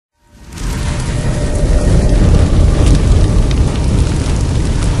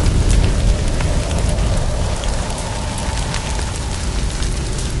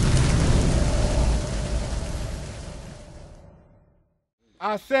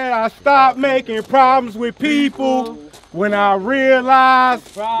I said I stopped making problems with people when I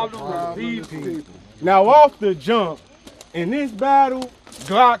realized problems with people. Now off the jump, in this battle,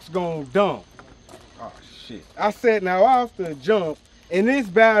 Glock's gonna dump. Oh shit. I said now off the jump, in this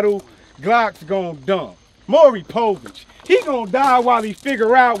battle, Glock's gonna dump. Maury Povich, he gonna die while he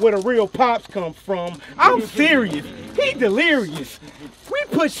figure out where the real pops come from. I'm serious, he delirious. We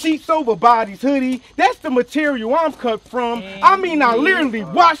put sheets over bodies, Hoodie. That's the material I'm cut from. I mean, I literally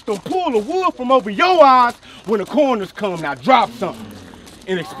watched them pull the wood from over your eyes when the corners come. Now drop something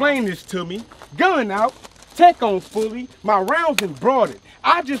and explain this to me. Gun out, tech on fully, my rounds embroidered.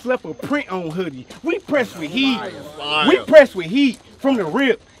 I just left a print on Hoodie. We pressed with heat. We pressed with heat from the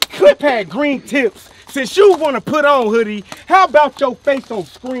rip. Clip had green tips. Since you want to put on Hoodie, how about your face on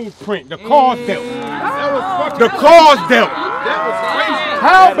screen print? The cause dealt. The cause dealt.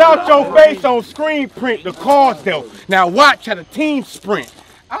 How about your face on screen print? The cause dealt. Now watch how the team sprint.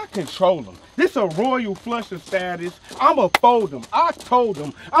 I control them. This a royal flusher status. I'ma fold them. I told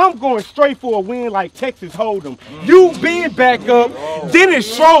them I'm going straight for a win like Texas Hold'em. You been back up,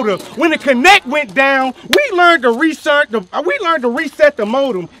 Dennis Schroeder. When the connect went down, we learned to reset the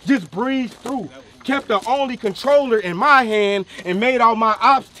modem. Just breeze through. Kept the only controller in my hand and made all my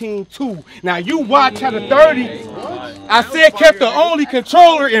ops team too. Now you watch how the 30, I said kept the only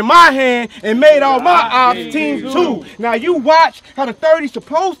controller in my hand and made all my ops team too. Now you watch how the 30's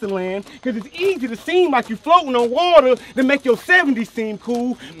supposed to land, cause it's easy to seem like you floating on water to make your 70 seem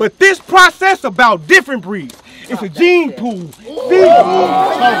cool. But this process about different breeds. It's a gene pool.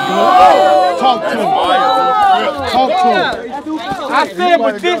 Talk to him. I said,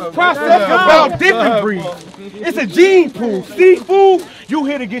 but this process about different breeds. It's a gene pool. Seafood, you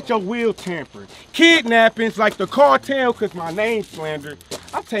here to get your will tampered. Kidnappings like the cartel, cause my name's slandered.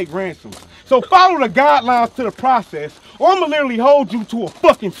 I take ransoms. So follow the guidelines to the process, or I'ma literally hold you to a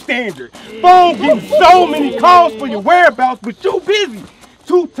fucking standard. Phone getting so many calls for your whereabouts, but you busy.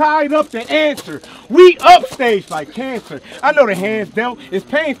 Too tied up to answer. We upstage like cancer. I know the hands dealt. It's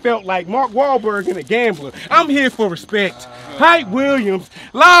pain felt like Mark Wahlberg and a gambler. I'm here for respect. Hype Williams,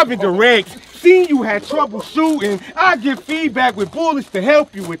 live and direct. Seen you had trouble shooting. I give feedback with bullets to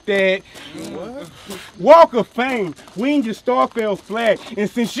help you with that. Walk of Fame, when your star fell flat. And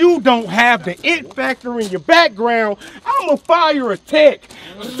since you don't have the it factor in your background, I'ma fire a tech.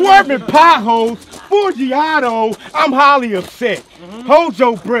 Swerving potholes, Forgiato, I'm highly upset. Hold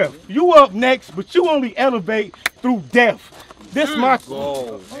your breath. You up next, but you only elevate through death. This my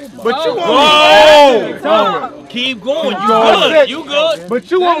goal. But you only keep going. You good. You good.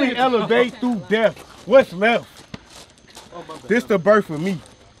 But you only elevate through death. What's left? This the birth of me.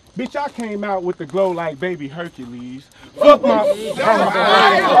 Bitch, I came out with the glow like baby Hercules. Fuck my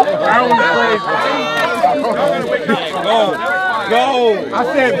Go. I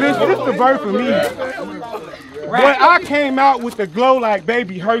said, bitch, this the birth of me. But I came out with the glow like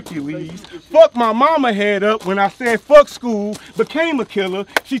baby Hercules. Fuck my mama head up when I said fuck school, became a killer.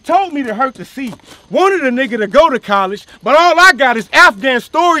 She told me to hurt the sea. Wanted a nigga to go to college, but all I got is Afghan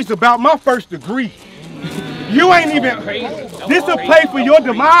stories about my first degree. You ain't even, this'll play for your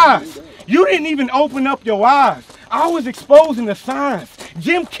demise. You didn't even open up your eyes. I was exposing the signs.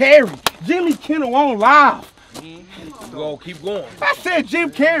 Jim Carrey, Jimmy Kimmel on live. Go, keep going. I said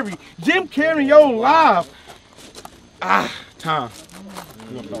Jim Carrey on live. Time.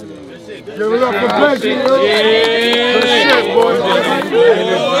 Give it up for Benji.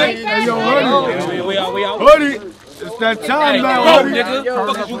 Hoodie. It's that time now, Hoodie.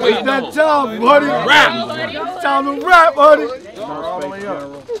 It's that time, Hoodie. Rap. Time to rap, Hoodie.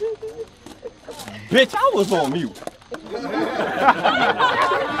 Bitch, I was on mute.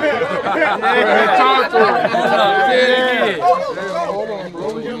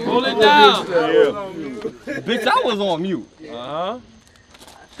 Hold it down. Bitch, I was on mute.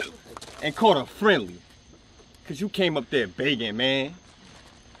 And caught a friendly. Cause you came up there begging, man.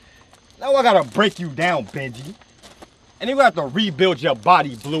 Now I gotta break you down, Benji. And then we have to rebuild your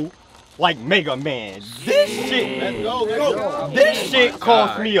body, Blue, like Mega Man. This shit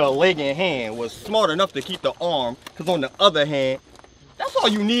cost me a leg and hand. Was smart enough to keep the arm, cause on the other hand, that's all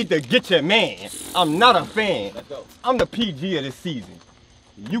you need to get your man. I'm not a fan. I'm the PG of this season.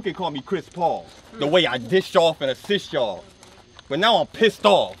 You can call me Chris Paul, the way I dish off and assist y'all. But now I'm pissed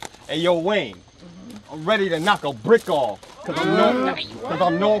off. Hey, yo, Wayne, I'm ready to knock a brick off, cause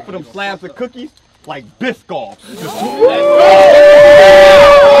I'm known for them slabs of cookies like Biscoff.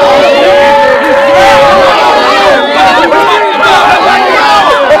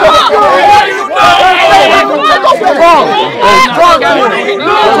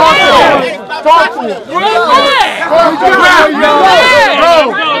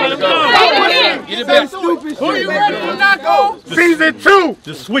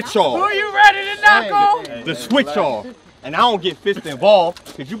 The switch off. Who you ready to knock on? The switch off. And I don't get fist involved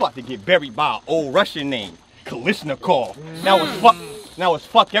because you about to get buried by an old Russian name, Kalishnikov. Now it's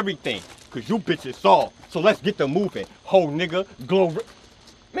fuck everything because you bitches soft. So let's get the moving. Whole nigga, glow.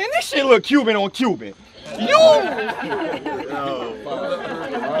 Man, this shit look Cuban on Cuban.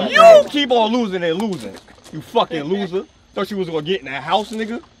 You keep on losing and losing. You fucking loser. Thought you was gonna get in that house,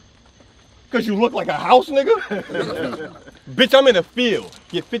 nigga? Cause you look like a house nigga? Bitch, I'm in the field.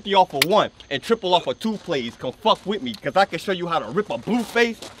 Get 50 off of 1 and triple off of 2 plays. Come fuck with me, cause I can show you how to rip a blue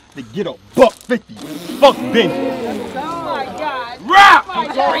face to get a $1.50. Fuck Benji. Oh my God. Rap! Oh my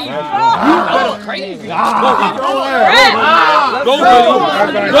God. You crazy. Go,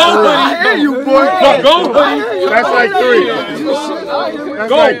 Go, you boy. Go, That's like 3.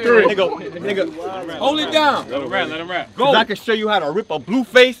 That's like 3. Nigga. Hold it down. Let him rap. Go. Cause I can show you how to rip a blue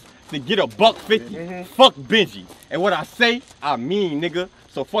face to get a $1.50. Fuck Benji. And what I say, I mean, nigga.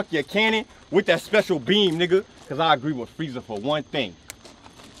 So fuck your cannon with that special beam, nigga. Cause I agree with Freezer for one thing.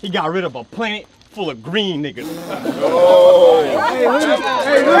 He got rid of a planet full of green niggas. Oh. Hey,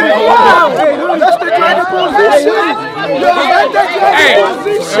 let's take right in position.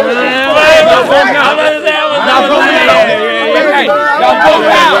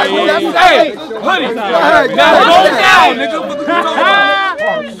 Hey, Hoodie. Now go down, nigga.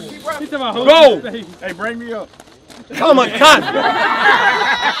 Go. Hey, bring me up. Come on, cut.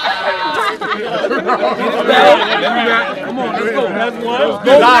 Come on, let's go. That's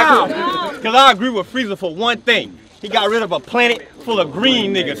one. Cause I agree with Freezer for one thing. He got rid of a planet full of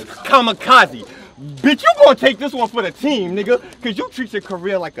green niggas. Kamikaze. Bitch, you gonna take this one for the team, nigga. Cause you treat your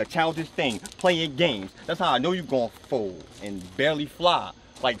career like a childish thing, playing games. That's how I know you gonna fold and barely fly.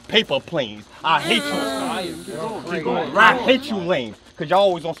 Like paper planes. I hate you. I hate you lames. Cause y'all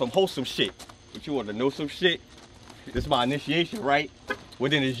always on some wholesome shit. But you wanna know some shit? This is my initiation, right?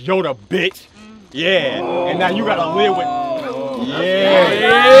 Well then it's Yoda, bitch. Yeah. And now you gotta live with.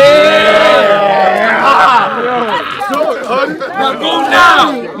 Now go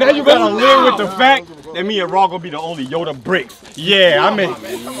down. Now you gotta live with the fact that me and Raw gonna be the only Yoda bricks. I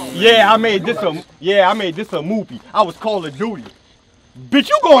made this a movie. I was Call of Duty. Bitch,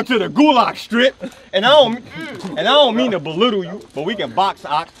 you going to the Gulag Strip, and I don't mean to belittle you, but we can box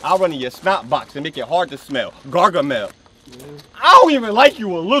ox. I'll run in your snot box and make it hard to smell. Gargamel. I don't even like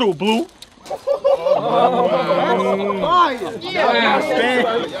you a little, Blue.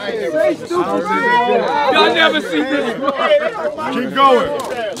 Y'all never see this. Keep going.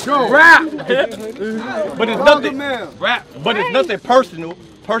 Go. Rap. But it's nothing. Rap. But it's nothing personal.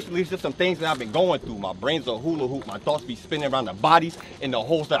 Personally, it's just some things that I've been going through. My brain's a hula hoop. My thoughts be spinning around the bodies and the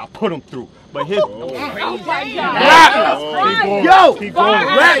holes that I put them through. But here's Yo. Keep going.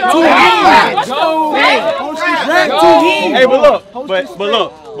 Rap to him. Hey,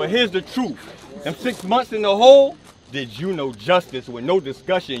 but here's the truth. Them 6 months in the hole, did you know justice? With no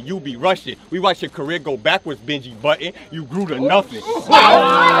discussion, you be rushing. We watch your career go backwards, Benji Button. You grew to nothing. What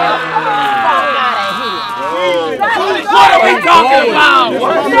are we talking about?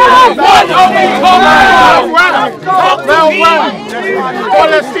 What are we talking about? All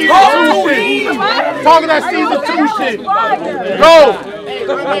that season 2 shit. Talking that season 2 shit. Go.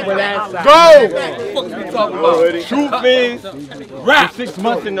 Truth is, rap 6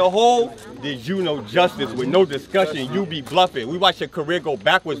 months in the hole. Did you know justice? With no discussion, you be bluffing. We watch your career go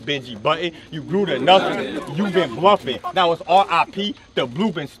backwards, Benji Button. You grew to nothing. You been bluffing. Now it's R.I.P. The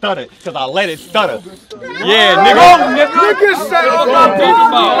blue been stuttered, cause I let it stutter. Yeah, nigga.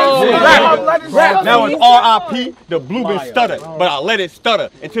 Now it's R.I.P. The blue been stuttered, but I let it stutter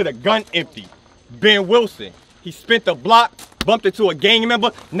until the gun empty. Ben Wilson, he spent the block, bumped into a gang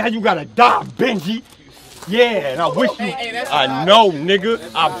member. Now you gotta die, Benji. Yeah, and I wish you, I know, nigga,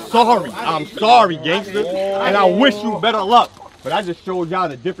 I'm sorry, gangster, and I wish you better luck. But I just showed y'all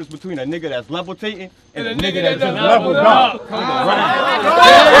the difference between a nigga that's levitating and a nigga that just leveled up.